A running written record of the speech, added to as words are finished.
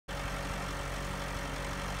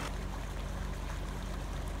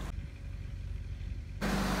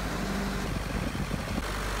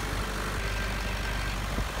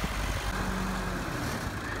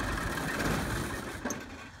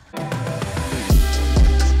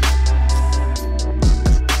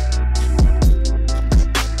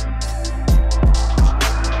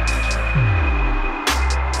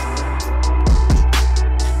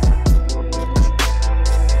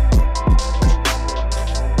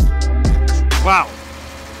Wow.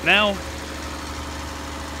 Now,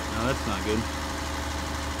 no, that's not good.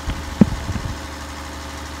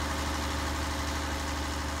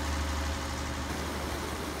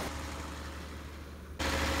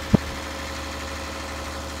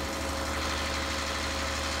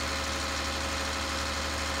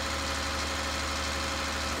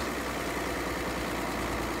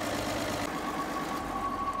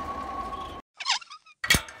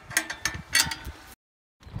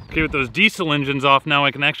 Okay, with those diesel engines off now,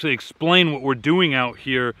 I can actually explain what we're doing out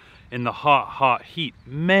here in the hot heat.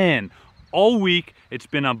 Man, all week it's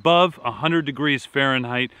been above 100 degrees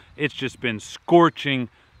Fahrenheit. It's just been scorching,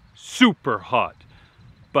 super hot.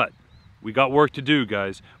 But we got work to do,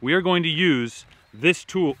 guys. We are going to use this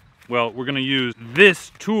tool. Well, we're going to use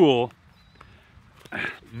this tool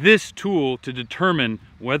to determine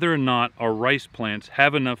whether or not our rice plants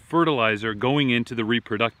have enough fertilizer going into the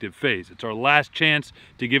reproductive phase. It's our last chance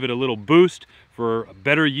to give it a little boost for a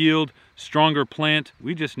better yield, stronger plant.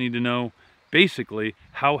 We just need to know basically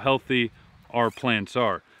how healthy our plants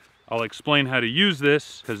are. I'll explain how to use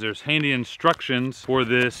this because there's handy instructions for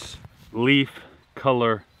this leaf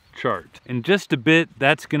color chart. In just a bit,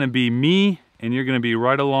 that's going to be me, and you're going to be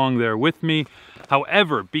right along there with me.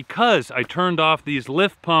 However, because I turned off these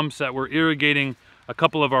lift pumps that were irrigating a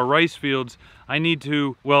couple of our rice fields, I need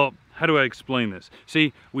to, well, how do I explain this?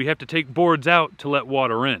 See, we have to take boards out to let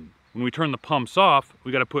water in. When we turn the pumps off,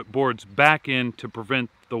 we got to put boards back in to prevent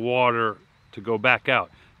the water to go back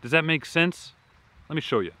out. Does that make sense? Let me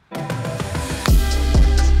show you.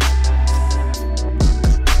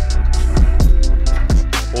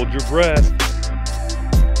 Hold your breath.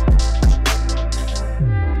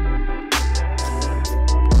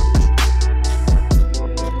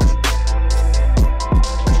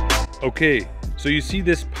 Okay, so you see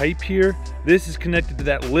this pipe here? This is connected to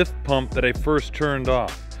that lift pump that I first turned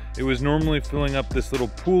off. It was normally filling up this little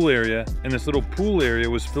pool area, and this little pool area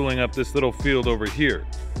was filling up this little field over here.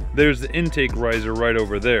 There's the intake riser right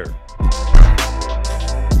over there.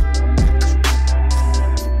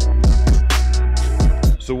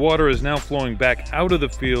 So water is now flowing back out of the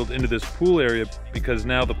field into this pool area because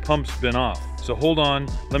now the pump's been off. So hold on,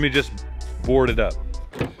 let me just board it up.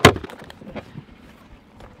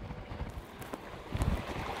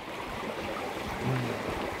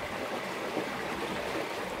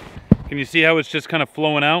 Can you see how it's just kind of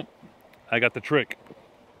flowing out? I got the trick.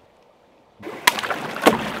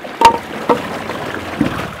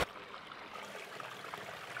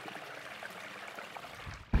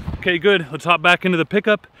 Okay, good. Let's hop back into the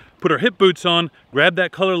pickup, put our hip boots on, grab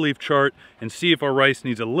that color leaf chart, and see if our rice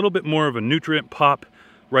needs a little bit more of a nutrient pop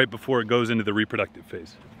right before it goes into the reproductive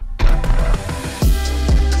phase.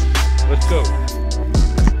 Let's go.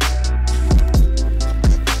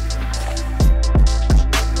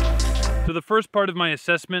 So the first part of my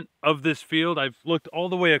assessment of this field, I've looked all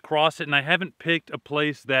the way across it and I haven't picked a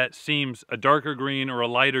place that seems a darker green or a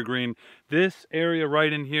lighter green. This area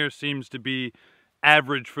right in here seems to be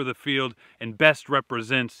average for the field and best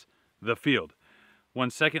represents the field.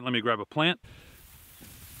 1 second, let me grab a plant.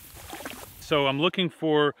 So I'm looking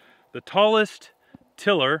for the tallest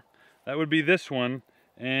tiller, that would be this one,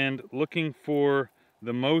 and looking for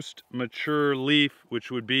the most mature leaf,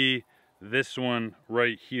 which would be this one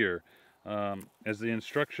right here. As the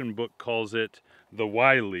instruction book calls it, the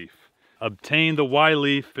Y leaf. Obtain the Y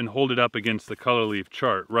leaf and hold it up against the color leaf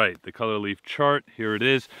chart. Right, the color leaf chart, here it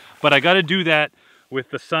is. But I got to do that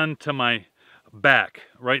with the sun to my back.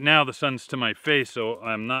 Right now the sun's to my face, so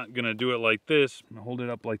I'm not going to do it like this. I'm gonna hold it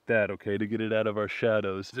up like that, okay, to get it out of our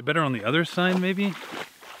shadows. Is it better on the other side, maybe?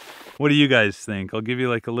 What do you guys think? I'll give you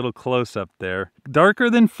like a little close-up there.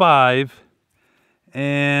 Darker than 5,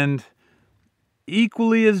 and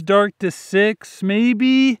equally as dark to 6,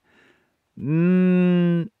 maybe?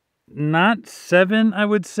 Not 7, I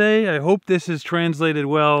would say. I hope this is translated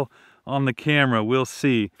well on the camera. We'll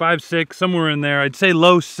see. 5, 6, somewhere in there. I'd say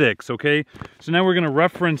low 6, okay? So now we're going to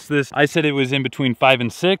reference this. I said it was in between 5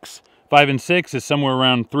 and 6. 5 and 6 is somewhere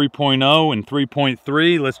around 3.0 and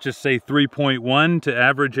 3.3. Let's just say 3.1 to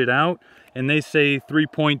average it out. And they say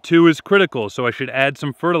 3.2 is critical, so I should add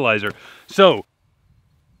some fertilizer. So,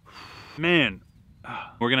 man,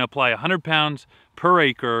 we're going to apply 100 pounds per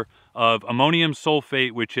acre of ammonium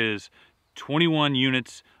sulfate, which is 21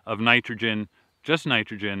 units of nitrogen, just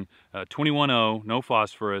nitrogen, 21O, no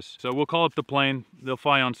phosphorus. So we'll call up the plane. They'll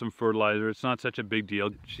fly on some fertilizer. It's not such a big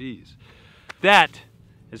deal. Jeez. That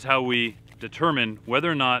is how we determine whether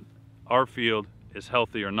or not our field is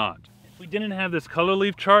healthy or not. If we didn't have this color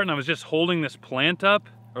leaf chart and I was just holding this plant up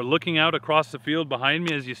or looking out across the field behind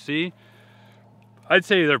me, as you see, I'd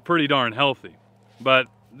say they're pretty darn healthy. But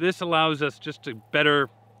this allows us just to better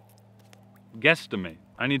guesstimate.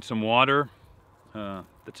 I need some water.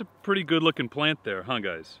 That's a pretty good looking plant there, huh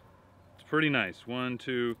guys? It's pretty nice. 1,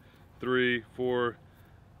 2, 3, 4,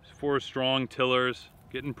 4 strong tillers,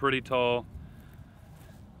 getting pretty tall.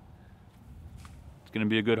 It's gonna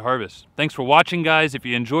be a good harvest. Thanks for watching, guys. If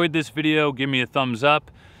you enjoyed this video, give me a thumbs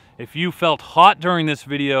up. If you felt hot during this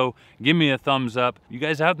video, give me a thumbs up. You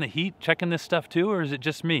guys out in the heat checking this stuff too, or is it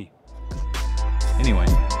just me? Anyway.